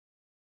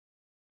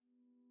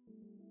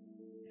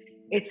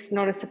it's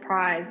not a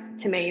surprise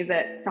to me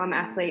that some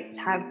athletes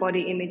have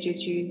body image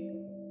issues.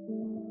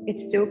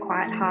 It's still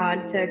quite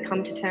hard to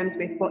come to terms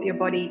with what your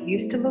body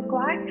used to look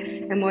like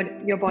and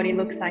what your body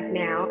looks like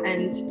now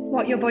and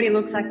what your body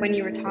looks like when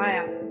you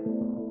retire.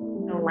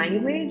 The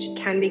language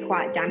can be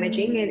quite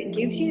damaging, and it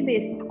gives you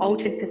this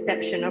altered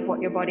perception of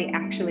what your body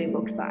actually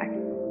looks like.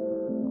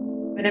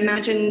 But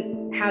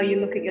imagine how you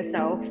look at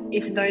yourself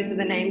if those are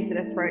the names that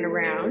are thrown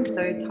around.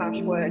 Those harsh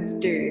words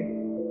do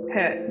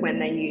hurt when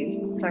they're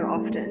used so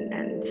often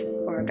and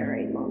for a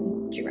very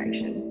long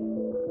duration.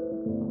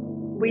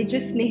 We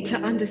just need to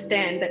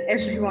understand that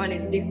everyone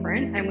is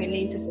different, and we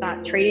need to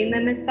start treating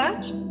them as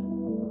such,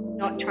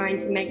 not trying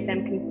to make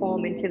them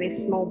conform into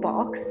this small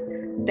box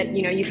that,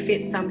 you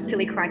fit some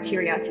silly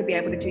criteria to be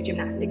able to do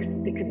gymnastics,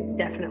 because it's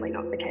definitely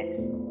not the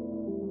case.